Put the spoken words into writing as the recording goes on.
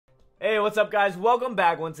Hey, what's up, guys? Welcome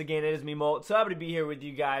back once again. It is me, Molt. So happy to be here with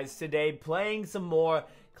you guys today playing some more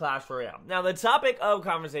Clash Royale. Now, the topic of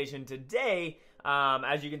conversation today,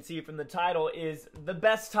 as you can see from the title, is the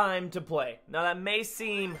best time to play. Now, that may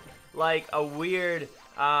seem like a weird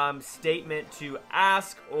statement to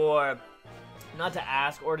ask, or not to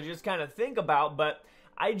ask, or to just kind of think about, but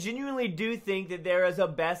I genuinely do think that there is a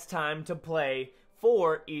best time to play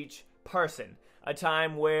for each person. A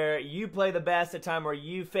time where you play the best, a time where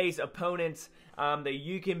you face opponents that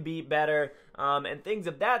you can beat better, and things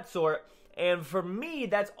of that sort. And for me,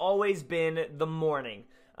 that's always been the morning.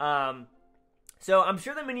 So I'm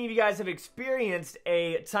sure that many of you guys have experienced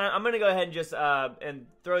a time. I'm going to go ahead and just and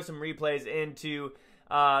throw some replays into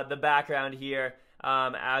the background here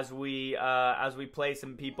as we play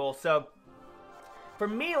some people. So for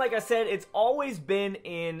me, like I said, it's always been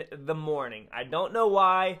in the morning. I don't know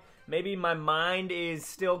why. Maybe my mind is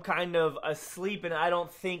still kind of asleep and I don't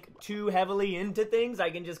think too heavily into things.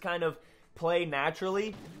 I can just kind of play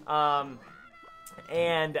naturally. I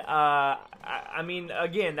mean,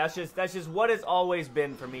 again, that's just what it's always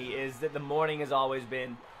been for me, is that the morning has always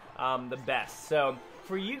been the best. So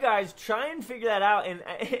for you guys, try and figure that out, and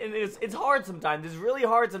it's hard sometimes. It's really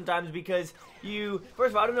hard sometimes because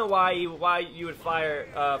first of all, I don't know why you would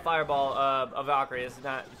fireball a Valkyrie. It's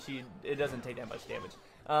not, it doesn't take that much damage.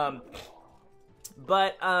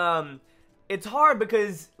 It's hard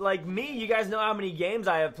because, like me, you guys know how many games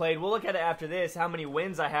I have played. We'll look at it after this, how many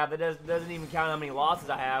wins I have. That doesn't even count how many losses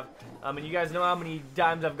I have. And you guys know how many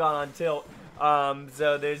times I've gone on tilt.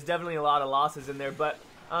 So there's definitely a lot of losses in there. But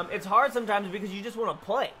it's hard sometimes because you just want to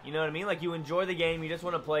play. You know what I mean? Like, you enjoy the game. You just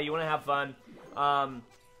want to play. You want to have fun.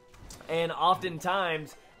 And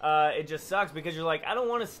oftentimes, it just sucks because you're like, I don't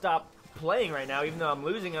want to stop playing right now. Even though I'm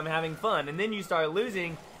losing, I'm having fun. And then you start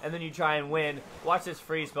losing, and then you try and win. Watch this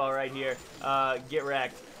freeze spell right here. Get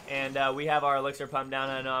wrecked. And we have our elixir pump down.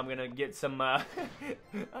 I know I'm gonna get some I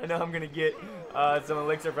know I'm gonna get some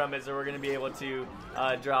elixir from it, so we're gonna be able to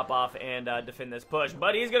drop off and defend this push.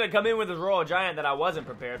 But he's gonna come in with his Royal Giant that I wasn't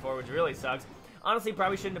prepared for, which really sucks. Honestly,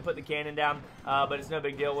 probably shouldn't have put the cannon down, but it's no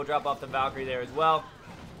big deal. We'll drop off the Valkyrie there as well.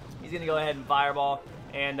 He's gonna go ahead and fireball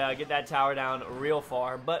and get that tower down real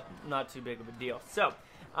far, but not too big of a deal. So,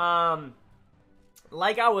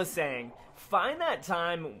 like I was saying, find that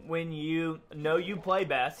time when you know you play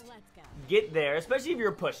best. Get there, especially if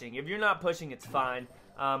you're pushing. If you're not pushing, it's fine.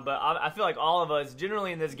 But I feel like all of us,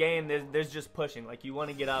 generally in this game, there's just pushing. Like, you want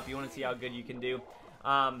to get up, you want to see how good you can do.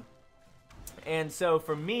 And so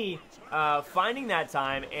for me, finding that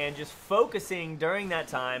time and just focusing during that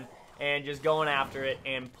time and just going after it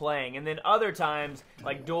and playing. And then other times,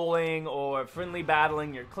 like dueling or friendly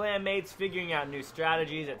battling your clanmates, figuring out new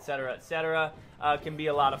strategies, etc., can be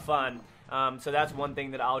a lot of fun. So that's one thing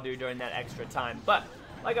that I'll do during that extra time. But,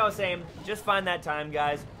 like I was saying, just find that time,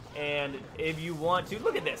 guys. And if you want to,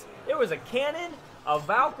 look at this. There was a cannon, a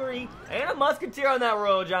Valkyrie, and a Musketeer on that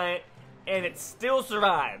Royal Giant, and it still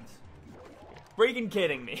survives. Freaking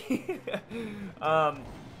kidding me.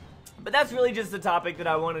 But that's really just the topic that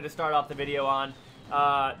I wanted to start off the video on.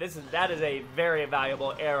 That is a very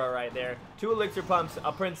valuable arrow right there. 2 elixir pumps,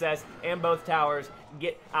 a princess, and both towers.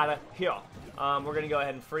 Get out of here. We're going to go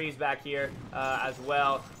ahead and freeze back here as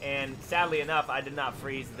well. And sadly enough, I did not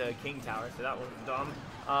freeze the king tower, so that was dumb.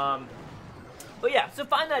 But yeah, so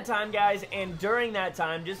find that time, guys, and during that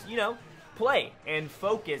time, just, you know, play and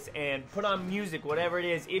focus and put on music, whatever it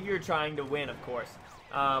is, if you're trying to win, of course.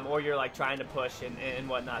 Or you're like trying to push and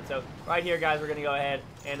whatnot. So right here, guys, we're gonna go ahead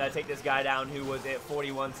and take this guy down who was at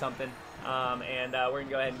 41 something, and we're gonna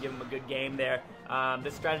go ahead and give him a good game there.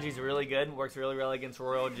 This strategy is really good. Works really well against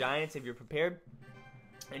Royal Giants if you're prepared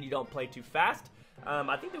and you don't play too fast.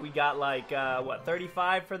 I think that we got like what,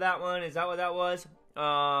 35 for that one? Is that what that was?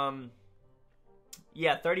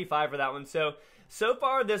 Yeah, 35 for that one. So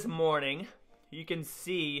far this morning, you can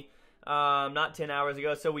see. Not 10 hours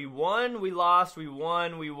ago. So we won, we lost, we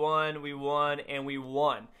won, we won, we won, and we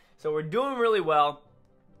won. So we're doing really well.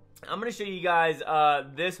 I'm going to show you guys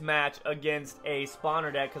this match against a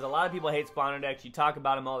spawner deck, because a lot of people hate spawner decks. You talk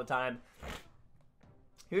about them all the time.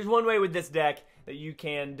 Here's one way with this deck that you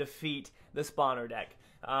can defeat the spawner deck.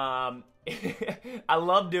 I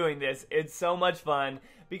love doing this. It's so much fun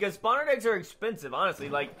because spawner decks are expensive, honestly.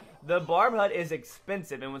 Like, the Barb Hut is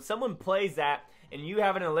expensive, and when someone plays that and you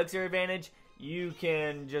have an elixir advantage, you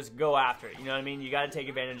can just go after it. You know what I mean? You got to take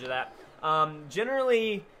advantage of that.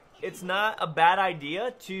 Generally, it's not a bad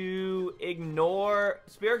idea to ignore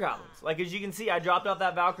Spear Goblins. Like, as you can see, I dropped off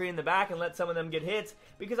that Valkyrie in the back and let some of them get hits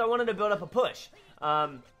because I wanted to build up a push.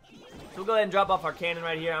 So we'll go ahead and drop off our cannon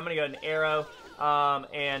right here. I'm going to go an arrow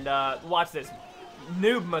and watch this.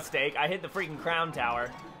 noob mistake. I hit the freaking crown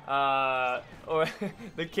tower. Or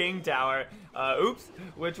the king tower. Oops.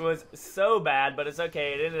 Which was so bad, but it's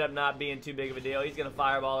okay. It ended up not being too big of a deal. He's going to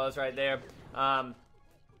fireball us right there.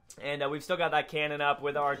 And we've still got that cannon up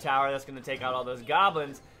with our tower. That's going to take out all those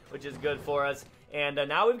goblins, which is good for us. And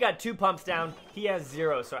now we've got 2 pumps down. He has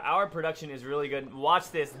 0, so our production is really good.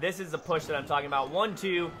 Watch this. This is the push that I'm talking about. 1,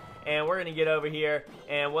 2, and we're going to get over here.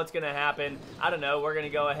 And what's going to happen? I don't know. We're going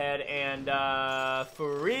to go ahead and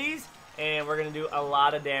freeze. And we're going to do a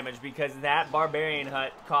lot of damage because that barbarian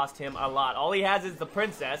hut cost him a lot. All he has is the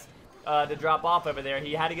princess to drop off over there.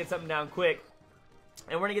 He had to get something down quick.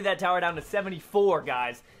 And we're going to get that tower down to 74,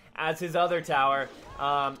 guys, as his other tower,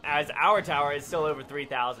 as our tower is still over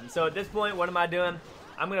 3,000. So at this point, what am I doing?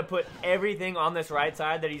 I'm going to put everything on this right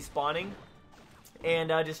side that he's spawning and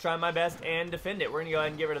just try my best and defend it. We're going to go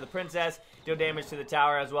ahead and get rid of the princess, deal damage to the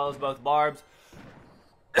tower as well as both barbs.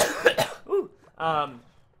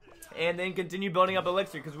 And then continue building up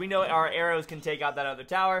elixir because we know our arrows can take out that other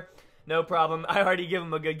tower. No problem. I already give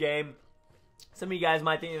him a good game. Some of you guys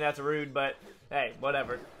might think that's rude, but hey,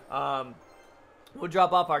 whatever. We'll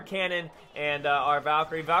drop off our cannon and our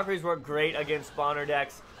Valkyrie. Valkyries work great against spawner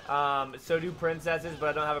decks. So do princesses, but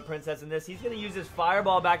I don't have a princess in this. He's going to use his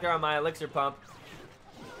fireball back there on my elixir pump,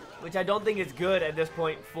 which I don't think is good at this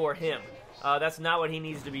point for him. That's not what he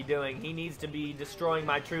needs to be doing. He needs to be destroying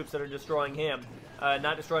my troops that are destroying him,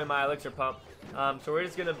 not destroying my elixir pump. So we're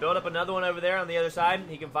just going to build up another one over there on the other side.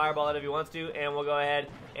 He can fireball it if he wants to, and we'll go ahead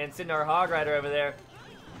and send our hog rider over there.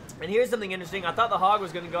 And here's something interesting. I thought the hog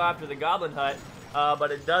was going to go after the goblin hut,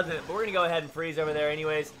 but it doesn't. But we're going to go ahead and freeze over there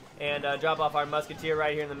anyways and drop off our musketeer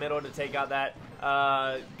right here in the middle to take out that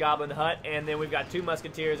goblin hut. And then we've got 2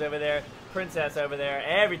 musketeers over there, princess over there,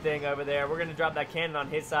 everything over there. We're going to drop that cannon on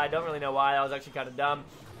his side. Don't really know why. That was actually kind of dumb.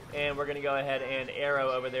 And we're going to go ahead and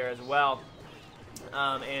arrow over there as well.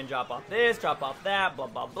 And drop off this, drop off that, blah,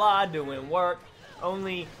 blah, blah, doing work.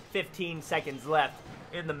 Only 15 seconds left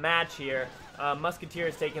in the match here. Musketeer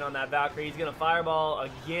is taking on that Valkyrie. He's going to fireball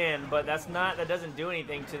again, but that doesn't do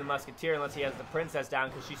anything to the Musketeer unless he has the princess down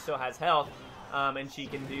because she still has health, and she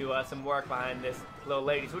can do some work behind this little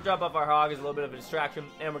lady. So we'll drop off our hog as a little bit of a distraction,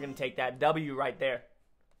 and we're going to take that W right there.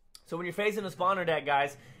 So when you're facing a spawner deck,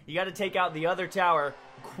 guys, you got to take out the other tower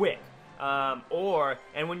quick.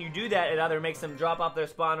 And when you do that, it either makes them drop off their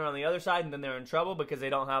spawner on the other side and then they're in trouble because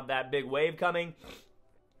they don't have that big wave coming,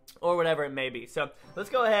 or whatever it may be. So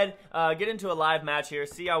let's go ahead, get into a live match here,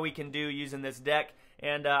 see how we can do using this deck,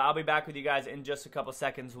 and I'll be back with you guys in just a couple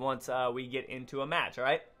seconds once we get into a match,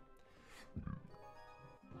 alright?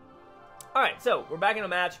 Alright, so we're back in a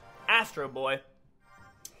match. Astro Boy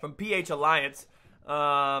from PH Alliance.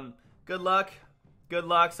 Good luck. Good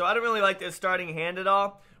luck. So I don't really like this starting hand at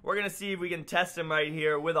all. We're going to see if we can test him right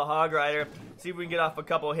here with a Hog Rider. See if we can get off a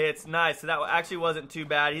couple hits. Nice. So that actually wasn't too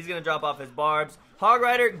bad. He's going to drop off his barbs. Hog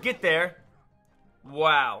Rider, get there.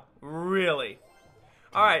 Wow. Really?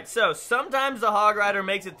 Alright, so sometimes the Hog Rider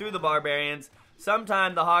makes it through the Barbarians.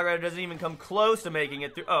 Sometimes the Hog Rider doesn't even come close to making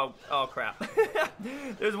it through. Oh crap.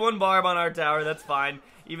 There's 1 barb on our tower. That's fine.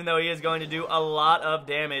 Even though he is going to do a lot of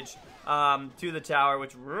damage to the tower,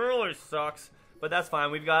 which really sucks. But that's fine.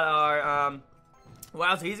 We've got our...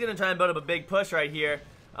 wow, so he's going to try and build up a big push right here.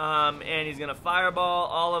 And he's going to fireball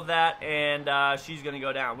all of that, and she's going to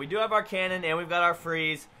go down. We do have our cannon, and we've got our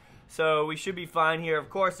freeze. So we should be fine here. Of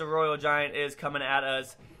course, the Royal Giant is coming at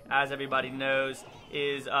us, as everybody knows,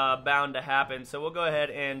 is bound to happen. So we'll go ahead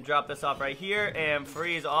and drop this off right here and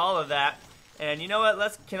freeze all of that. And you know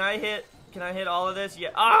what? Can I hit all of this? Yeah.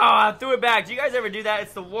 Oh, I threw it back. Do you guys ever do that?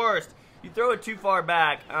 It's the worst. You throw it too far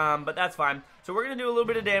back, but that's fine. So we're going to do a little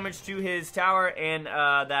bit of damage to his tower and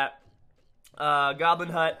that goblin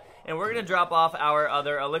hut. And we're going to drop off our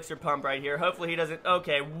other elixir pump right here. Hopefully he doesn't...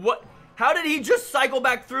 Okay, what? How did he just cycle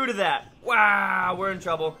back through to that? Wow, we're in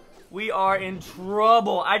trouble. We are in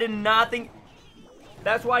trouble. I did not think...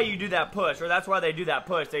 That's why you do that push, or that's why they do that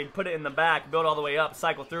push. They put it in the back, build all the way up,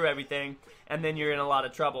 cycle through everything, and then you're in a lot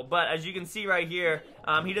of trouble. But as you can see right here,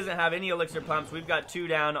 he doesn't have any elixir pumps. We've got 2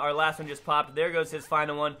 down. Our last one just popped. There goes his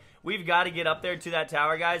final one. We've got to get up there to that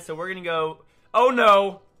tower, guys. So we're going to go... Oh,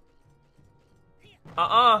 no.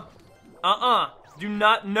 Do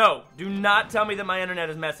not... No. Do not tell me that my internet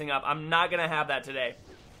is messing up. I'm not going to have that today.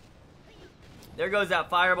 There goes that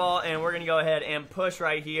fireball, and we're going to go ahead and push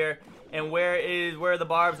right here. And where are the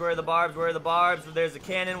barbs? Where are the barbs? Where are the barbs? There's the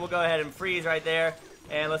cannon. We'll go ahead and freeze right there.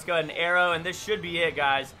 And let's go ahead and arrow. And this should be it,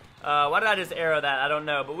 guys. Why did I just arrow that? I don't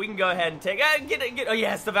know. But we can go ahead and take... Get it. Oh,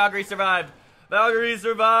 yes. The Valkyrie survived. Valkyrie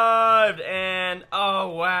survived. And... Oh,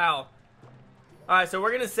 wow. Alright, so we're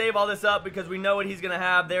going to save all this up because we know what he's going to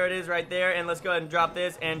have. There it is right there. And let's go ahead and drop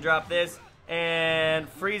this and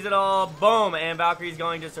freeze it all. Boom. And Valkyrie's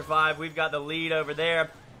going to survive. We've got the lead over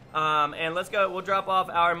there. And let's go. We'll drop off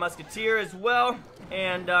our Musketeer as well.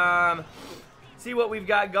 And see what we've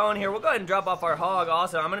got going here. We'll go ahead and drop off our Hog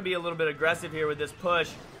also. I'm going to be a little bit aggressive here with this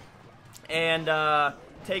push. And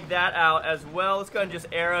take that out as well. Let's go ahead and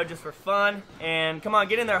just arrow just for fun. And come on,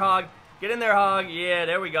 get in there, Hog. Get in there, Hog. Yeah,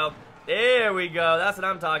 there we go. There we go. That's what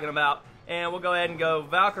I'm talking about. And we'll go ahead and go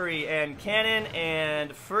Valkyrie and Cannon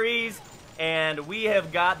and freeze. And we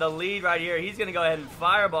have got the lead right here. He's going to go ahead and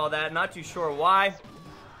fireball that. Not too sure why.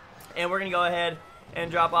 And we're going to go ahead and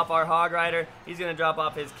drop off our Hog Rider. He's going to drop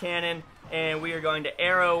off his Cannon. And we are going to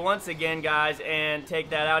arrow once again, guys, and take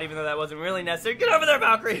that out, even though that wasn't really necessary. Get over there,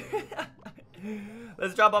 Valkyrie!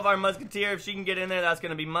 Let's drop off our Musketeer. If she can get in there, that's going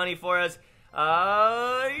to be money for us.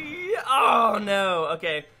 Oh, no.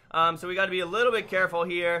 Okay. So we got to be a little bit careful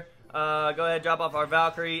here. Go ahead, drop off our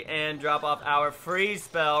Valkyrie and drop off our freeze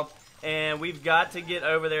spell. And we've got to get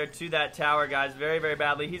over there to that tower, guys, very, very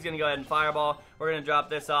badly. He's going to go ahead and fireball. We're going to drop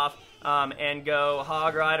this off and go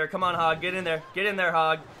Hog Rider. Come on, Hog. Get in there. Get in there,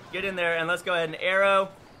 Hog. Get in there. And let's go ahead and arrow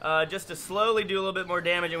just to slowly do a little bit more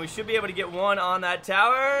damage. And we should be able to get one on that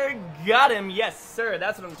tower. Got him. Yes, sir.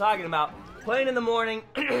 That's what I'm talking about. Playing in the morning.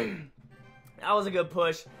 That was a good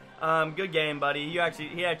push. Good game, buddy. He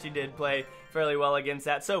actually did play fairly well against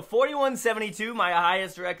that. So 41-72, my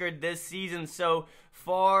highest record this season so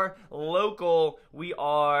far. Local, we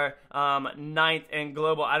are 9th, and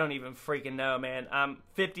global, I don't even freaking know, man.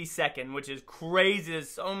 52nd, which is crazy. There's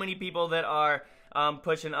so many people that are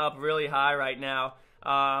pushing up really high right now.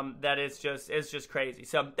 That it's just crazy.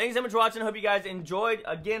 So thanks so much for watching. I hope you guys enjoyed.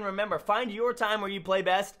 Again, remember, find your time where you play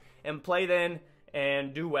best and play then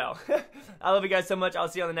and do well. I love you guys so much. I'll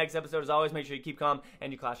see you on the next episode. As always, make sure you keep calm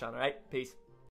and you clash on, alright? Peace.